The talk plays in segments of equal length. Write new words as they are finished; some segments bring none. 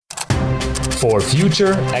for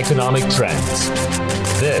future economic trends.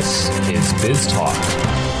 This is Biz Talk.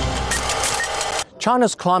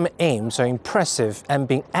 China's climate aims are impressive and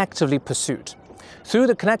being actively pursued. Through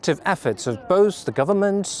the collective efforts of both the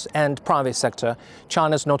government and private sector,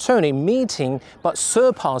 China is not only meeting but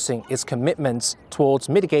surpassing its commitments towards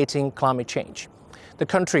mitigating climate change. The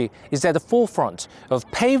country is at the forefront of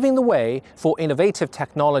paving the way for innovative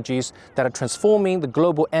technologies that are transforming the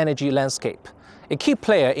global energy landscape. A key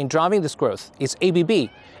player in driving this growth is ABB,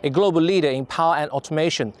 a global leader in power and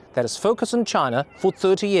automation that has focused on China for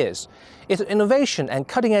 30 years. Its innovation and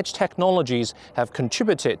cutting-edge technologies have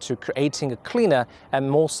contributed to creating a cleaner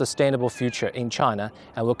and more sustainable future in China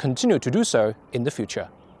and will continue to do so in the future.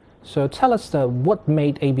 So tell us what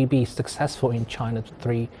made ABB successful in China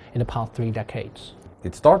in the past 3 decades.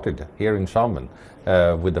 It started here in Xiamen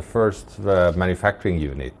with the first manufacturing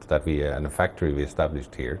unit and a factory we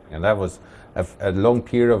established here. And that was a long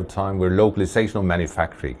period of time where localization of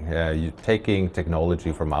manufacturing, taking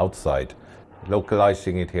technology from outside,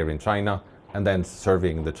 localizing it here in China, and then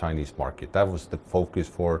serving the Chinese market. That was the focus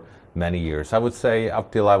for many years. I would say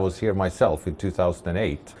up till I was here myself in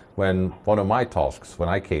 2008, when one of my tasks when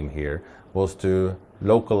I came here was to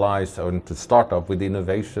localize and to start up with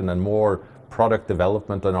innovation and more product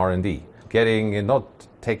development and R&D, not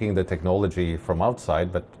taking the technology from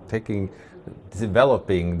outside, but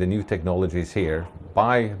developing the new technologies here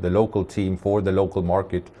by the local team for the local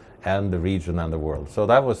market and the region and the world. So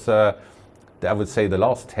that was, I would say, the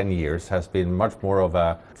last 10 years has been much more of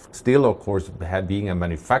still of course being a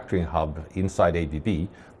manufacturing hub inside ABB,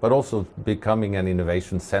 but also becoming an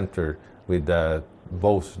innovation center with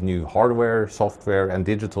both new hardware, software and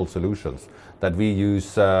digital solutions that we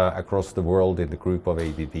use across the world in the group of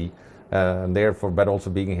ABB, and therefore, but also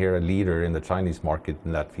being here a leader in the Chinese market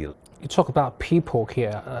in that field. You talk about people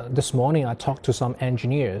here. This morning I talked to some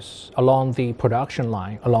engineers along the production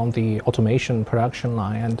line, along the automation production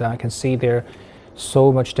line, and I can see they're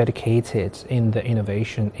so much dedicated in the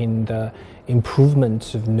innovation, in the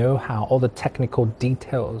improvement of know-how, all the technical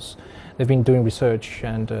details. They've been doing research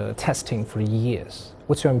and testing for years.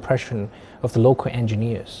 What's your impression of the local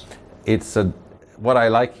engineers? What I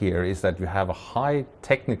like here is that you have a high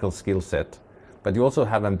technical skill set, but you also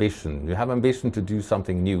have ambition. You have ambition to do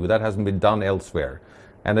something new that hasn't been done elsewhere.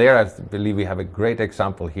 And there I believe we have a great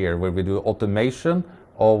example here where we do automation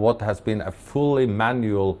of what has been a fully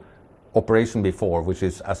manual operation before, which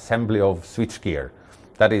is assembly of switchgear.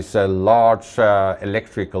 That is large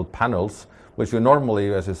electrical panels, which you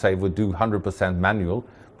normally, as I say, would do 100% manual.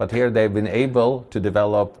 But here they've been able to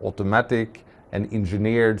develop automatic and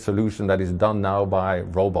engineered solution that is done now by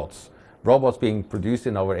robots. Robots being produced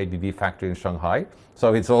in our ABB factory in Shanghai.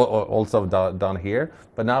 So it's also done here.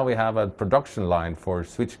 But now we have a production line for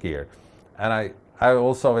switchgear. And I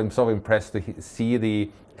also am so impressed to see the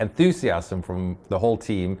enthusiasm from the whole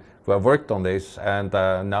team who have worked on this. And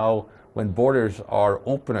now when borders are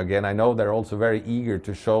open again, I know they're also very eager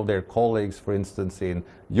to show their colleagues, for instance, in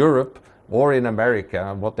Europe or in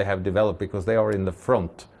America, what they have developed, because they are in the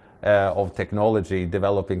front of technology,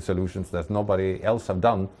 developing solutions that nobody else have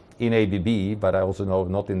done in ABB, but I also know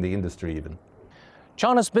not in the industry even.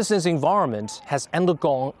 China's business environment has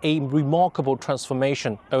undergone a remarkable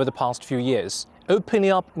transformation over the past few years,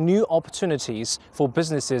 opening up new opportunities for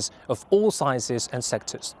businesses of all sizes and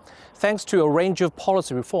sectors. Thanks to a range of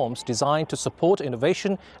policy reforms designed to support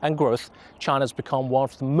innovation and growth, China has become one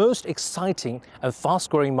of the most exciting and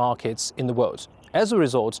fast-growing markets in the world. As a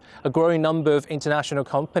result, a growing number of international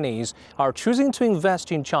companies are choosing to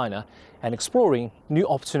invest in China and exploring new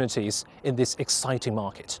opportunities in this exciting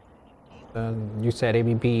market. You said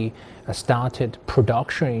ABB started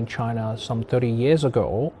production in China some 30 years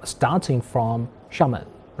ago, starting from Xiamen,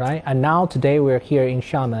 right? And now today we're here in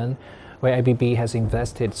Xiamen, where ABB has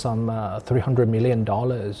invested some $300 million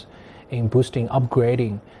in boosting,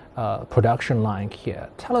 upgrading production line here.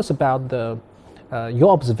 Tell us about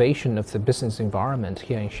your observation of the business environment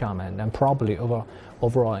here in Xiamen and probably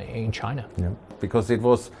overall in China. Yeah. Because it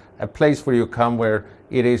was a place where you come where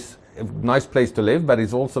it is a nice place to live, but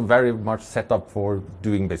it's also very much set up for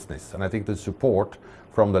doing business. And I think the support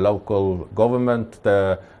from the local government,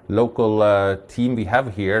 the local team we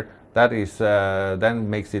have here, that is then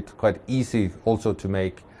makes it quite easy also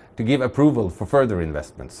to give approval for further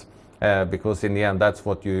investments. Because in the end, that's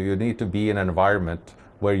what you need to be in an environment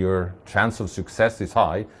where your chance of success is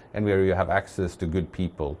high and where you have access to good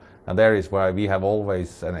people. And there is why we have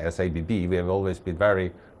always, and as ABB, we have always been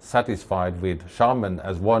very satisfied with Xiamen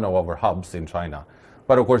as one of our hubs in China.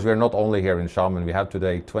 But of course, we're not only here in Xiamen. We have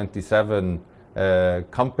today 27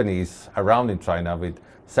 companies around in China with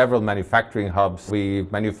several manufacturing hubs. We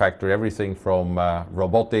manufacture everything from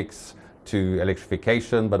robotics to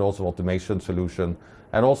electrification, but also automation solution,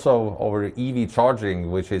 and also our EV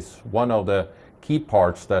charging, which is one of the key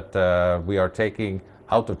parts that we are taking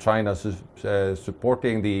out of China,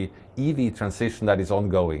 supporting the EV transition that is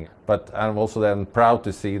ongoing. But I'm also then proud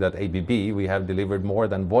to see that ABB, we have delivered more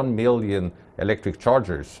than 1 million electric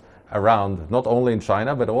chargers around, not only in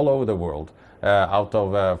China, but all over the world,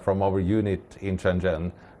 from our unit in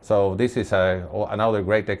Shenzhen. So this is another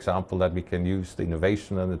great example that we can use the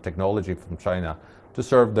innovation and the technology from China to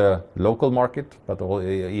serve the local market, but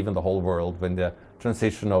even the whole world when the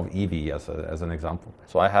transition of EV as an example.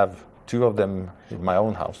 So I have 2 of them in my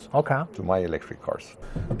own house. Okay. To my electric cars.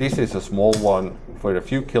 This is a small one for a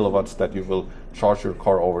few kilowatts that you will charge your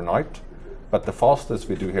car overnight. But the fastest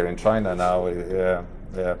we do here in China now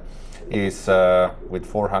is with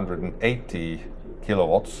 480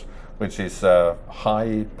 kilowatts, which is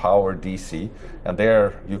high power DC. And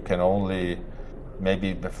there you can only maybe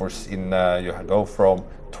you go from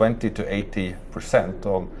 20 to 80%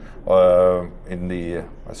 on in the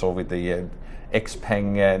with the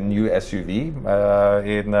XPeng new SUV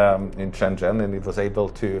in Shenzhen, and it was able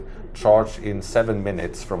to charge in 7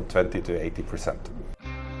 minutes from 20 to 80%.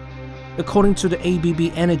 According to the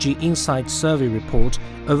ABB Energy Insight Survey report,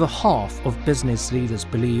 over half of business leaders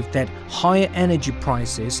believe that higher energy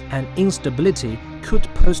prices and instability could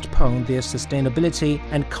postpone their sustainability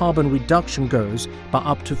and carbon reduction goals by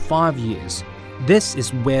up to 5 years. This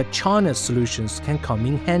is where China's solutions can come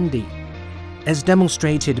in handy. As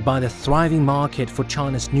demonstrated by the thriving market for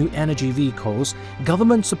China's new energy vehicles,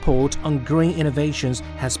 government support on green innovations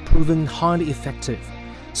has proven highly effective.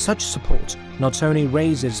 Such support not only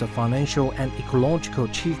raises the financial and ecological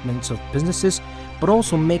achievements of businesses, but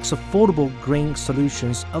also makes affordable green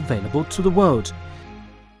solutions available to the world.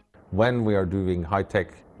 When we are doing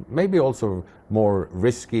high-tech, maybe also more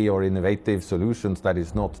risky or innovative solutions that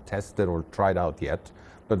is not tested or tried out yet,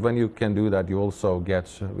 but when you can do that, we also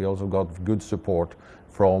got good support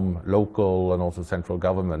from local and also central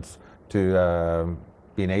governments to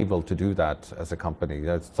being able to do that as a company.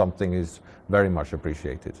 That's something is very much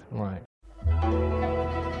appreciated. Right.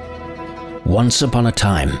 Once upon a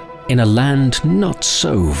time, in a land not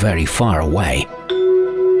so very far away,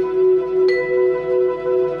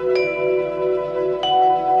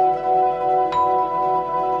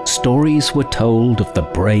 stories were told of the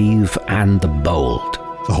brave and the bold.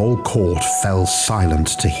 The whole court fell silent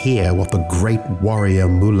to hear what the great warrior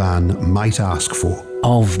Mulan might ask for.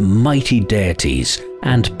 Of mighty deities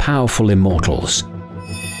and powerful immortals.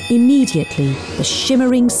 Immediately, the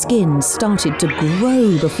shimmering skin started to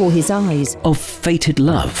grow before his eyes. Of fated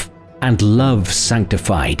love and love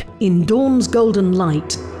sanctified. In dawn's golden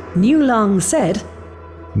light, Niu Lang said,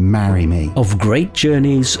 "Marry me." Of great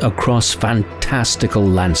journeys across fantastical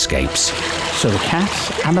landscapes. So the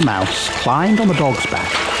cat and the mouse climbed on the dog's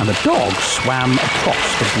back, and the dog swam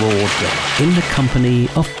across the broad river. In the company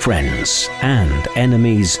of friends and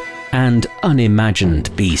enemies and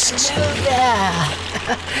unimagined beasts. Hello there.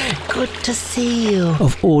 Good to see you.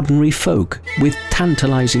 Of ordinary folk with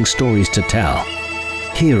tantalizing stories to tell.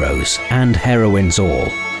 Heroes and heroines all.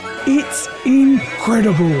 It's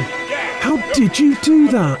incredible. How did you do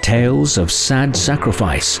that? Tales of sad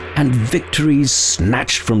sacrifice and victories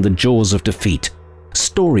snatched from the jaws of defeat.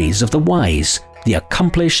 Stories of the wise, the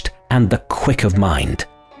accomplished, and the quick of mind.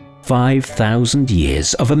 5,000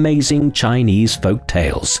 years of amazing Chinese folk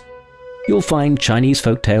tales. You'll find Chinese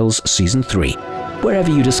Folk Tales Season 3,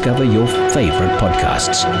 wherever you discover your favorite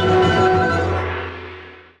podcasts.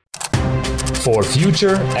 For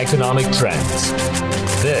future economic trends,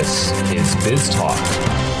 this is BizTalk.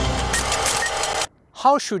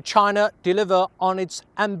 How should China deliver on its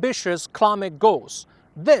ambitious climate goals?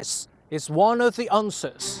 This is one of the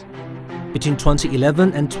answers. Between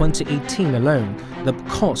 2011 and 2018 alone, the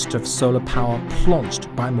cost of solar power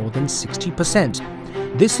plunged by more than 60%.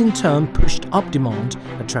 This in turn pushed up demand,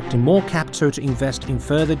 attracting more capital to invest in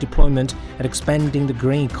further deployment and expanding the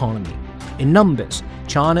green economy. In numbers,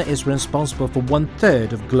 China is responsible for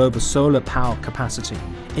 1/3 of global solar power capacity.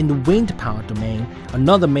 In the wind power domain,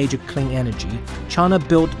 another major clean energy, China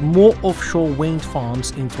built more offshore wind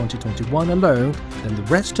farms in 2021 alone than the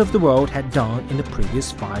rest of the world had done in the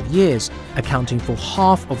previous 5 years, accounting for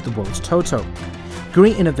half of the world's total.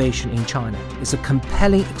 Green innovation in China is a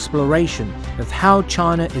compelling exploration of how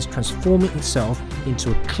China is transforming itself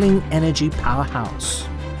into a clean energy powerhouse.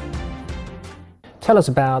 Tell us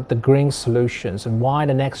about the green solutions and why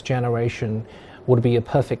the next generation would be a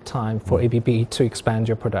perfect time for ABB to expand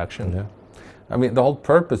your production. Yeah. I mean, the whole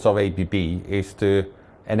purpose of ABB is to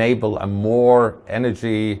enable a more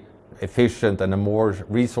energy efficient and a more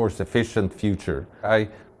resource efficient future. I'm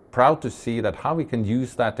proud to see that how we can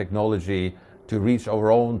use that technology to reach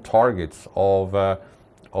our own targets of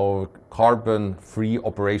carbon-free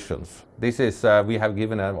operations. This is, we have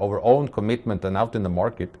given our own commitment and out in the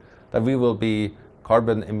market that we will be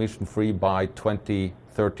carbon emission-free by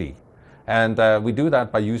 2030. And we do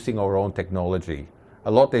that by using our own technology. A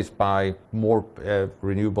lot is by more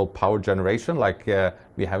renewable power generation, like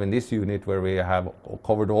we have in this unit where we have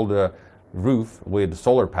covered all the roof with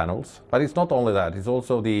solar panels. But it's not only that, it's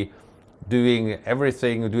also the doing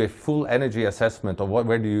everything, do a full energy assessment of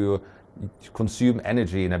where do you consume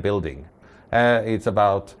energy in a building. It's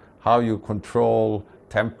about how you control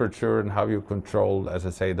temperature and how you control, as I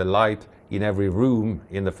say, the light in every room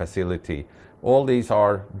in the facility. All these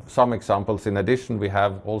are some examples. In addition, we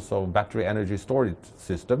have also battery energy storage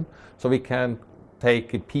system, so we can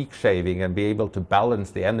take a peak shaving and be able to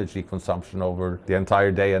balance the energy consumption over the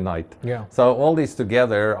entire day and night. Yeah. So all these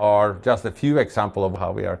together are just a few examples of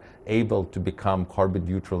how we are able to become carbon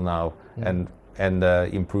neutral now and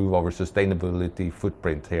improve our sustainability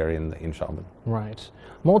footprint here in Xiamen. Right.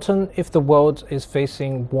 Morten, if the world is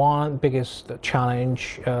facing one biggest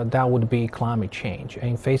challenge, that would be climate change.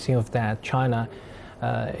 And in facing of that, China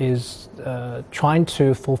is trying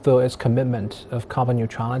to fulfill its commitment of carbon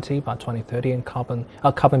neutrality by 2030 and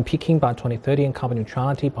carbon peaking by 2030 and carbon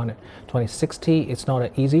neutrality by 2060. It's not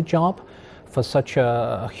an easy job for such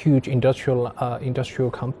a huge industrial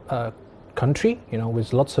country, you know,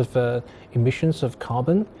 with lots of emissions of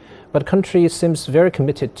carbon. But the country seems very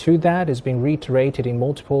committed to that. It's been reiterated in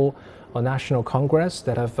multiple national congress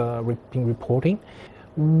that have been reporting.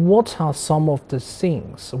 What are some of the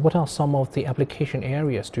things, what are some of the application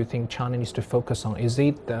areas do you think China needs to focus on? Is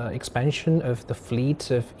it the expansion of the fleet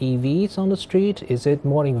of EVs on the street? Is it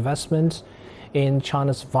more investment in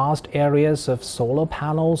China's vast areas of solar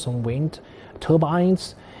panels and wind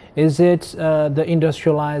turbines? Is it the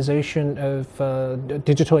industrialization of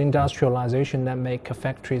digital industrialization that make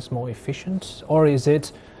factories more efficient? Or is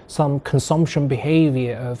it some consumption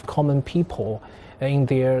behavior of common people in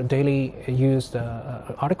their daily used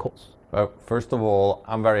articles? First of all,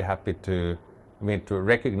 I'm very happy to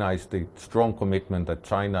recognize the strong commitment that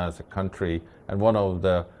China as a country and one of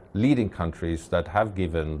the leading countries that have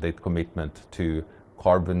given the commitment to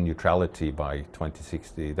carbon neutrality by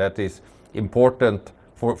 2060. That is important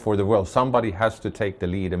for the world. Somebody has to take the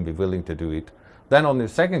lead and be willing to do it. Then on the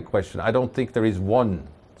second question, I don't think there is one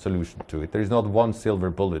solution to it. There is not one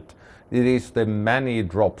silver bullet. It is the many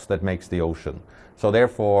drops that makes the ocean. So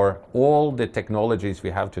therefore, all the technologies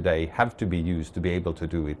we have today have to be used to be able to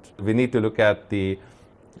do it. We need to look at the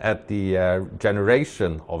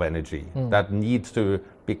generation of energy that needs to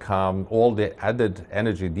become, all the added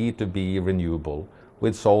energy need to be renewable,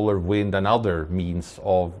 with solar, wind and other means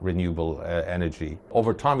of renewable energy.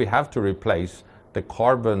 Over time we have to replace the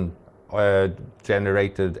carbon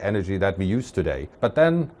generated energy that we use today. But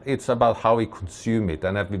then it's about how we consume it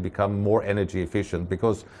and that we become more energy efficient,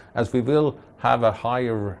 because as we will have a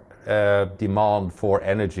higher demand for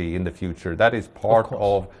energy in the future, that is part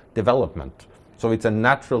of development. So it's a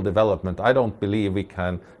natural development. I don't believe we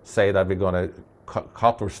can say that we're going to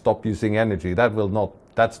cut or stop using energy.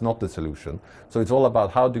 That's not the solution. So it's all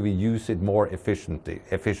about how do we use it more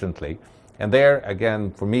efficiently. And there,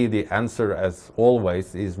 again, for me, the answer, as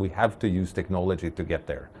always, is we have to use technology to get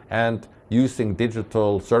there. And using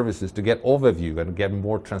digital services to get overview and get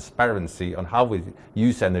more transparency on how we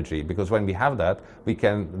use energy. Because when we have that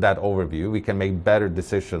overview, we can make better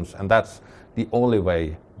decisions. And that's the only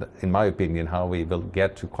way, in my opinion, how we will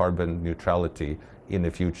get to carbon neutrality in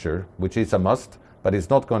the future, which is a must. But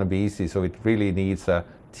it's not going to be easy, so it really needs a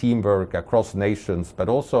teamwork across nations, but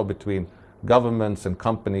also between governments and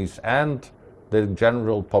companies and the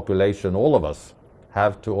general population. All of us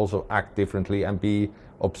have to also act differently and be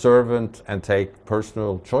observant and take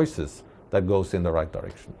personal choices that goes in the right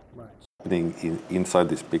direction. Happening inside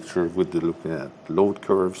this picture with looking at load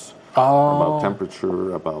curves, about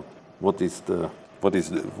temperature, about what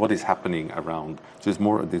is happening around. So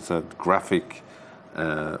it's a graphic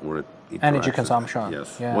or energy consumption.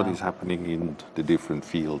 Yes. Yeah. What is happening in the different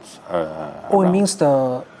fields? It means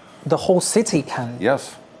the whole city can.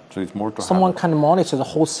 Yes. So it's more to someone can monitor the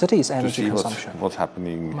whole city's energy consumption. What's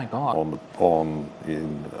happening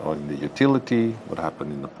in the utility? What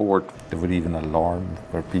happened in the port? There was even an alarm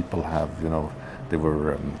where people have, there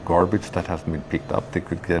were garbage that hasn't been picked up. They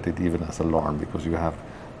could get it even as alarm because you have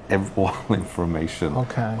all information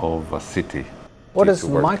of a city. What is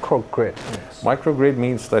microgrid? Microgrid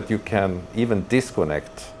means that you can even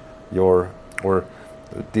disconnect your or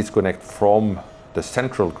disconnect from the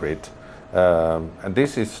central grid. And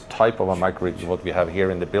this is type of a microgrid what we have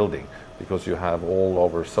here in the building, because you have all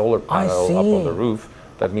over solar panel up on the roof.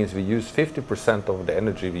 That means we use 50% of the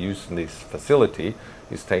energy we use in this facility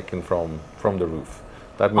is taken from the roof.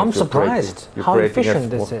 That means I'm surprised how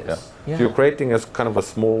efficient this is. So you're creating a kind of a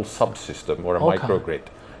small subsystem or a microgrid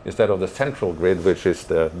instead of the central grid, which is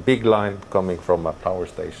the big line coming from a power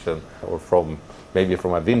station or maybe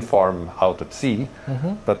from a wind farm out at sea.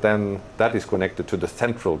 But then that is connected to the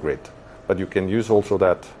central grid. But you can use also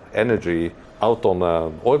that energy out on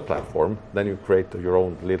an oil platform, then you create your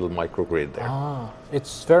own little microgrid there.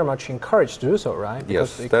 It's very much encouraged to do so, right?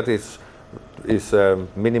 Because that is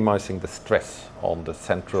minimizing the stress on the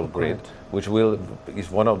central grid, which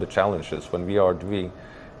is one of the challenges when we are doing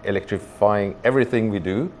electrifying everything we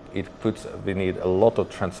do. We need a lot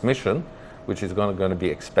of transmission, which is going to be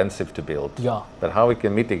expensive to build. But how we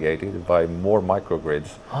can mitigate it by more microgrids.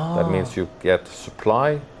 That means you get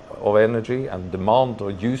supply of energy and demand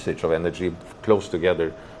or usage of energy close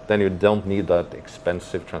together, then you don't need that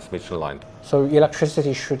expensive transmission line. So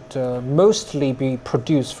electricity should mostly be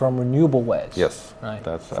produced from renewable ways. Yes, right.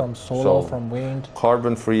 That's from solar, from wind.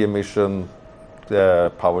 Carbon-free emission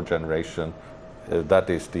power generation. That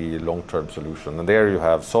is the long-term solution. And there you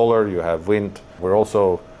have solar, you have wind. We're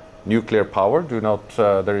also nuclear power.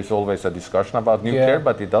 There is always a discussion about nuclear,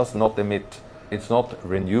 but it does not emit. It's not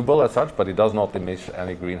renewable as such, but it does not emit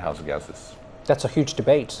any greenhouse gases. That's a huge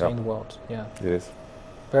debate in the world. Yeah, it is.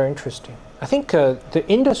 Very interesting. I think the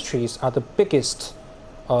industries are the biggest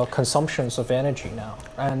consumptions of energy now,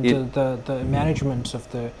 and the management of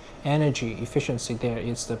the energy efficiency there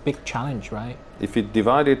is the big challenge, right? If you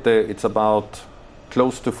divide it, it's about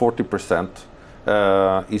close to 40%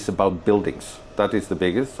 is about buildings. That is the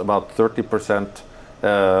biggest. About 30%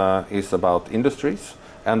 is about industries.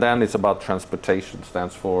 And then it's about transportation,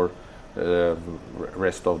 stands for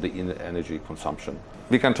rest of the energy consumption.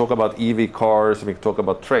 We can talk about EV cars, we can talk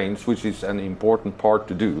about trains, which is an important part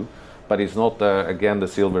to do, but it's not, again, the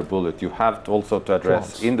silver bullet. You have to also to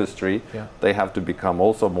address industry. They have to become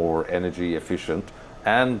also more energy efficient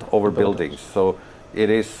and over buildings. So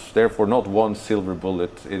it is therefore not one silver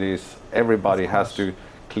bullet. It is everybody has to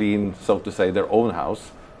clean, so to say, their own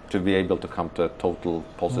house to be able to come to a total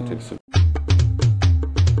positive solution.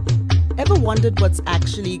 Ever wondered what's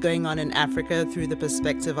actually going on in Africa through the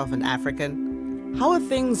perspective of an African? How are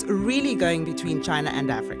things really going between China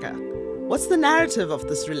and Africa? What's the narrative of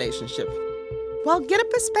this relationship? Well, get a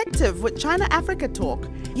perspective with China-Africa Talk.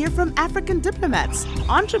 Hear from African diplomats,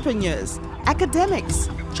 entrepreneurs, academics,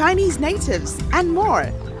 Chinese natives, and more.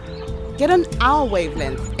 Get on our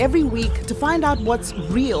wavelength every week to find out what's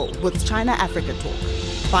real with China-Africa Talk.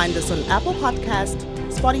 Find us on Apple Podcast,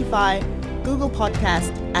 Spotify, Google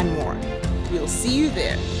Podcast, and more. We'll see you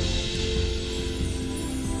there.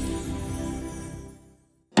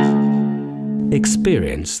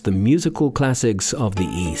 Experience the musical classics of the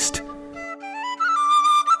East.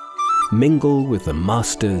 Mingle with the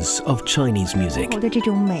masters of Chinese music. 的这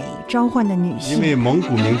种美召唤了女性。因为蒙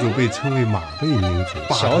古民族被称为马背民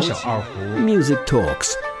族，小小二胡。 Music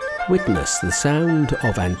Talks. Witness the sound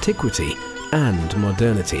of antiquity and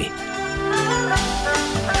modernity.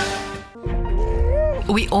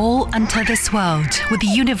 We all enter this world with a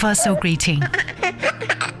universal greeting.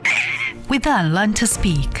 We then learn to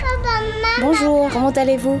speak. Bonjour, comment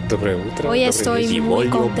allez-vous? Hoy estoy muy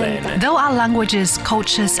contenta. Though our languages,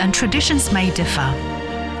 cultures, and traditions may differ,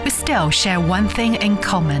 we still share one thing in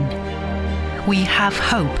common. We have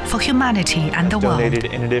hope for humanity and the world. Donated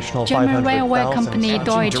an additional German railway company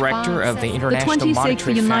Deutsche Director of the the International 26th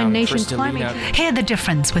Monetary United Fund, Nations Kristalina. Climate. Hear the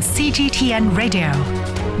difference with CGTN Radio.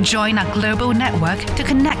 Join our global network to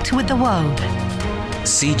connect with the world.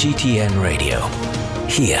 CGTN Radio.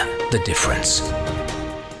 Hear the difference.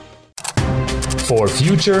 For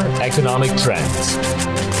future economic trends,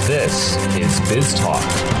 this is Biz Talk.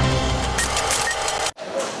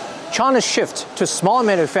 China's shift to smart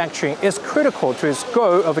manufacturing is critical to its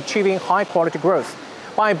goal of achieving high-quality growth.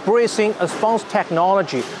 By embracing advanced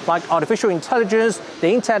technology like artificial intelligence, the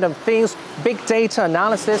Internet of Things, big data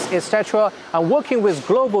analysis, etc., and working with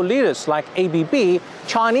global leaders like ABB,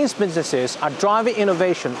 Chinese businesses are driving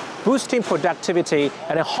innovation, boosting productivity,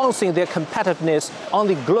 and enhancing their competitiveness on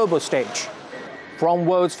the global stage. From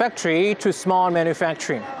world's factory to smart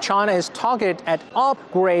manufacturing, China is targeted at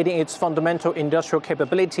upgrading its fundamental industrial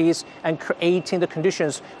capabilities and creating the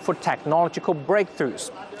conditions for technological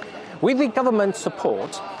breakthroughs. With the government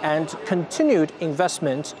support and continued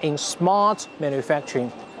investment in smart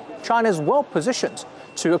manufacturing, China is well positioned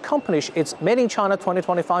to accomplish its Made in China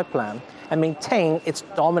 2025 plan and maintain its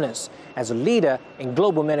dominance as a leader in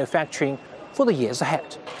global manufacturing for the years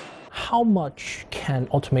ahead. How much can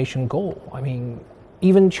automation go? I mean,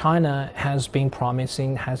 even China has been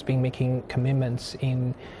promising, has been making commitments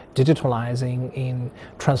in digitalizing, in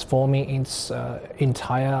transforming its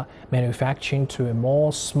entire manufacturing to a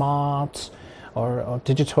more smart or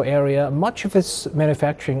digital area. Much of its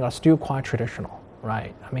manufacturing are still quite traditional,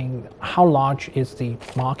 right? I mean, how large is the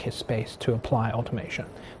market space to apply automation,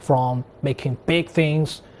 from making big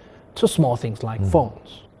things to small things like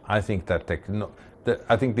phones? I think that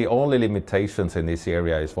the only limitations in this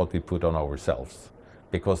area is what we put on ourselves,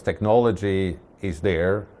 because technology is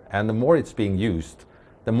there, and the more it's being used,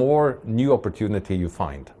 the more new opportunity you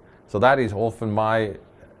find. So that is often my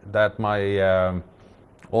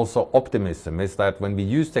also optimism is that when we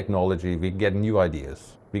use technology, we get new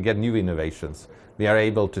ideas, we get new innovations. We are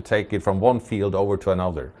able to take it from one field over to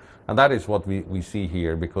another. And that is what we see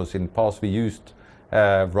here, because in the past we used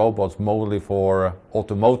robots mostly for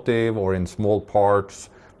automotive or in small parts,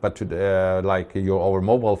 but like our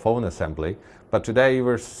mobile phone assembly. But today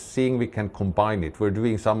we're seeing we can combine it. We're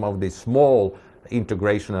doing some of the small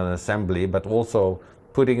integration and assembly, but also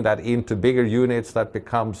putting that into bigger units that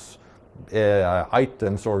becomes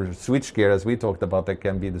items or switchgear, as we talked about, that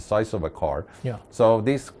can be the size of a car. Yeah. So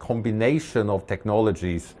this combination of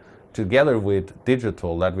technologies together with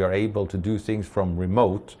digital, that we are able to do things from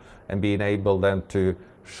remote and being able then to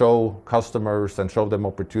show customers and show them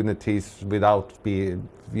opportunities without being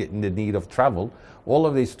in the need of travel. All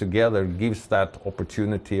of this together gives that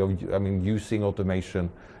opportunity of, using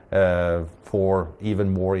automation for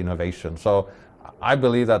even more innovation. So I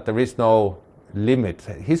believe that there is no limit.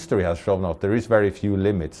 History has shown us there is very few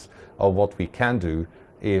limits of what we can do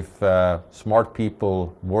if smart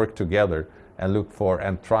people work together and look for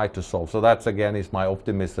and try to solve. So that's again is my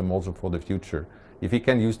optimism also for the future. If we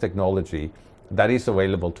can use technology that is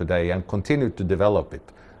available today and continue to develop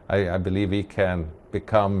it, I believe we can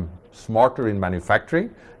become smarter in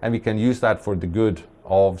manufacturing, and we can use that for the good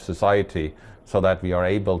of society, so that we are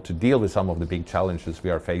able to deal with some of the big challenges we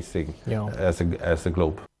are facing as a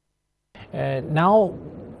globe. Now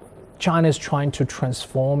China is trying to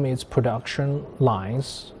transform its production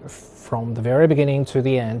lines from the very beginning to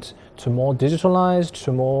the end to more digitalized,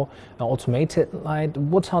 to more automated.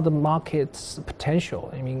 What are the market's potential?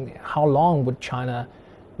 I mean, how long would China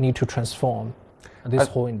need to transform this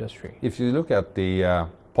whole industry? If you look at the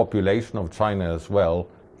population of China as well,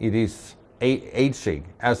 it is aging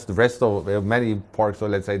as the rest of many parts of,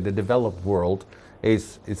 let's say, the developed world.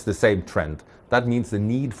 It's the same trend. That means the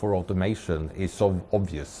need for automation is so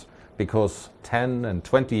obvious, because 10 and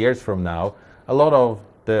 20 years from now, a lot of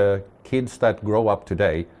the kids that grow up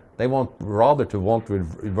today, they want to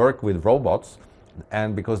work with robots,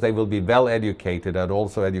 and because they will be well educated, and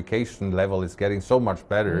also education level is getting so much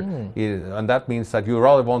better, and that means that you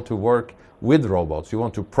rather want to work with robots. You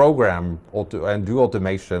want to program and do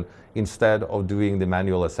automation instead of doing the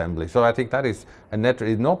manual assembly. So I think that is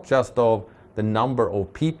not just of the number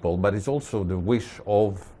of people, but it's also the wish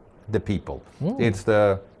of the people. It's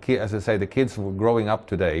as I say, the kids growing up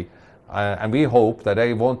today, and we hope that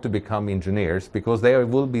they want to become engineers, because they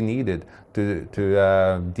will be needed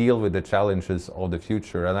to deal with the challenges of the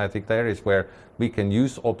future. And I think there is where we can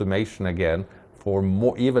use automation again for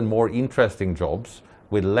even more interesting jobs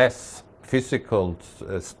with less physical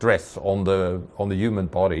stress on the human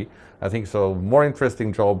body. I think so. More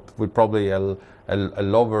interesting job with probably a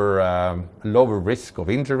lower risk of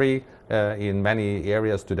injury in many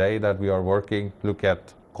areas today that we are working. Look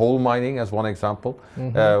at coal mining as one example,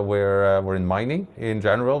 where we're in mining in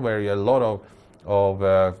general, where a lot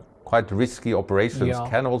of quite risky operations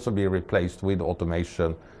can also be replaced with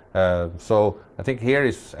automation. So I think here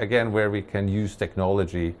is again where we can use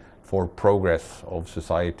technology for progress of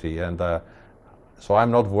society, and so I'm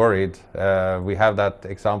not worried. We have that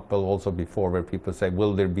example also before, where people say,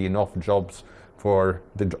 will there be enough jobs for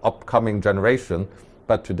the upcoming generation?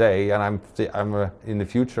 But today, and I'm in the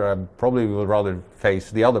future, I probably will rather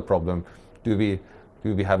face the other problem. Do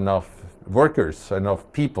we have enough workers, enough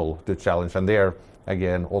people to challenge? And there,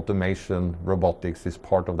 again, automation, robotics is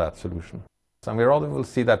part of that solution. And we rather will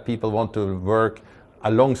see that people want to work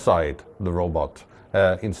alongside the robot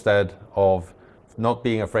instead of not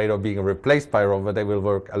being afraid of being replaced by a robot. They will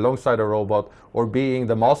work alongside a robot, or being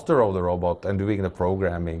the master of the robot and doing the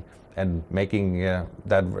programming and making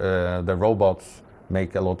the robots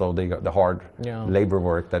make a lot of the hard labor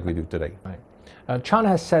work that we do today. Right. China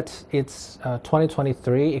has set its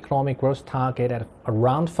 2023 economic growth target at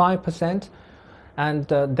around 5%. And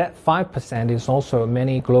that 5% is also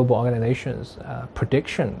many global organizations'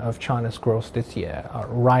 prediction of China's growth this year,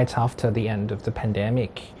 right after the end of the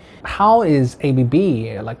pandemic. How is ABB,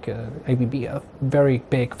 ABB, a very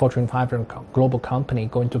big Fortune 500 global company,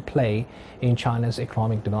 going to play in China's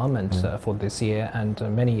economic development for this year and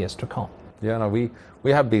many years to come? Yeah, no,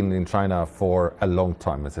 we have been in China for a long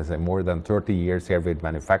time, as I say, more than 30 years here with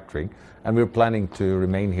manufacturing, and we're planning to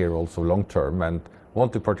remain here also long term and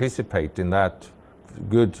want to participate in that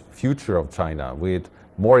good future of China with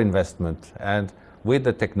more investment and with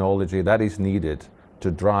the technology that is needed to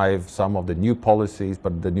drive some of the new policies,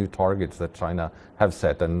 but the new targets that China have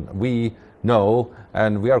set. And we know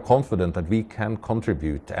and we are confident that we can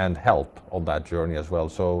contribute and help on that journey as well.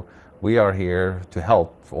 So we are here to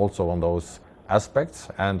help also on those aspects.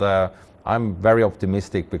 And I'm very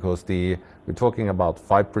optimistic because we're talking about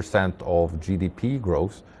 5% of GDP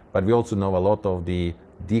growth, but we also know a lot of the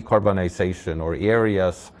decarbonization or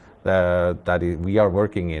areas that we are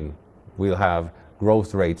working in will have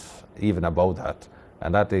growth rates even above that.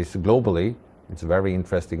 And that is globally, it's a very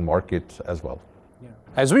interesting market as well.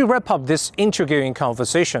 As we wrap up this intriguing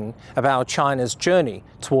conversation about China's journey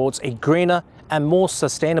towards a greener and more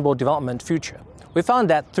sustainable development future, we found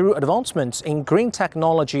that through advancements in green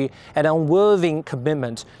technology and unwavering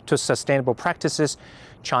commitment to sustainable practices,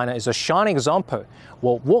 China is a shining example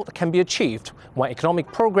of what can be achieved when economic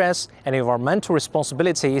progress and environmental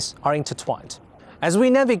responsibilities are intertwined. As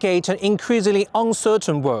we navigate an increasingly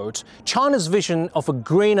uncertain world, China's vision of a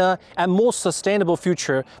greener and more sustainable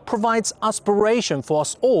future provides aspiration for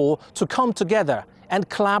us all to come together and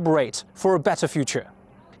collaborate for a better future.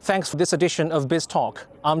 Thanks for this edition of Biz Talk.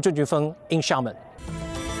 I'm Zheng Junfeng in Xiamen.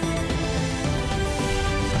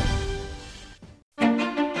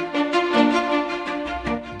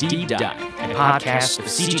 Deep Dive, a podcast of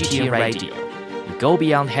CGTN Radio. We go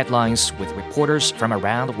beyond headlines with reporters from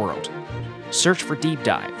around the world. Search for Deep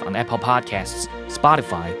Dive on Apple Podcasts,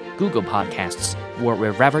 Spotify, Google Podcasts, or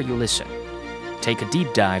wherever you listen. Take a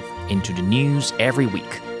deep dive into the news every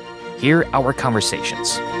week. Hear our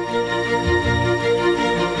conversations.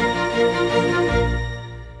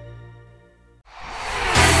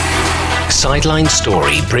 Sideline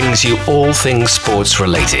Story brings you all things sports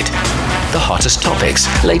related. The hottest topics,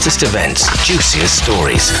 latest events, juiciest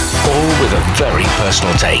stories, all with a very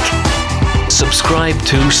personal take. Subscribe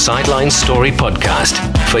to Sideline Story Podcast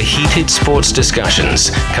for heated sports discussions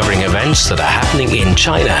covering events that are happening in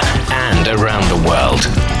China and around the world.